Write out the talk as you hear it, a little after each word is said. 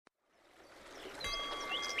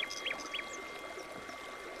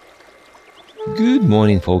Good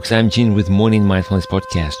morning, folks. I'm Gene with Morning Mindfulness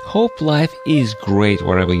Podcast. Hope life is great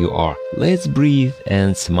wherever you are. Let's breathe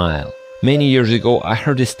and smile. Many years ago, I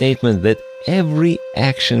heard a statement that every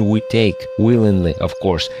action we take, willingly, of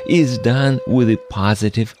course, is done with a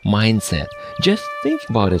positive mindset. Just think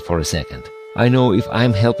about it for a second. I know if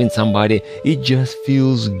I'm helping somebody, it just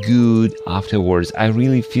feels good afterwards. I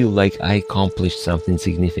really feel like I accomplished something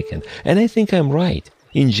significant. And I think I'm right.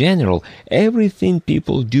 In general, everything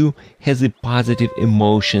people do has a positive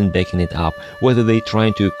emotion backing it up, whether they're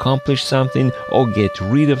trying to accomplish something or get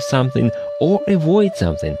rid of something or avoid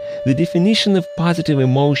something. The definition of positive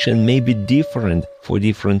emotion may be different for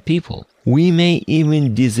different people. We may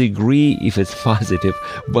even disagree if it's positive,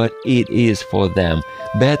 but it is for them.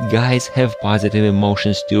 Bad guys have positive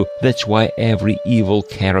emotions too. That's why every evil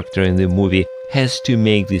character in the movie has to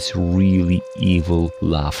make this really evil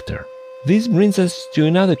laughter. This brings us to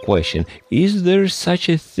another question. Is there such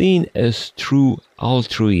a thing as true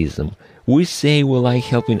altruism? We say we like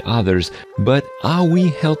helping others, but are we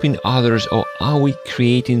helping others or are we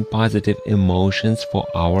creating positive emotions for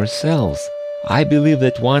ourselves? I believe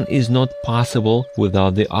that one is not possible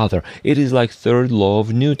without the other. It is like third law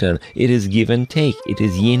of Newton. It is give and take. It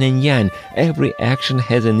is yin and yang. Every action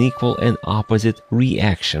has an equal and opposite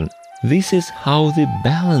reaction. This is how the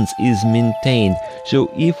balance is maintained.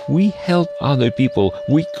 So if we help other people,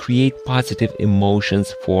 we create positive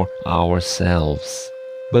emotions for ourselves.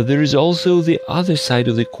 But there is also the other side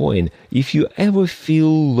of the coin. If you ever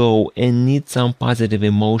feel low and need some positive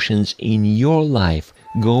emotions in your life,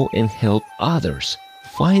 go and help others.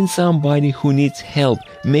 Find somebody who needs help,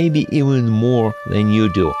 maybe even more than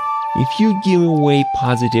you do. If you give away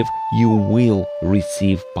positive, you will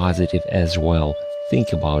receive positive as well.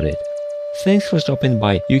 Think about it. Thanks for stopping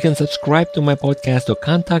by. You can subscribe to my podcast or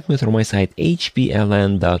contact me through my site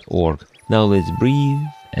hpln.org. Now let's breathe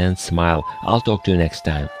and smile. I'll talk to you next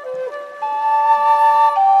time.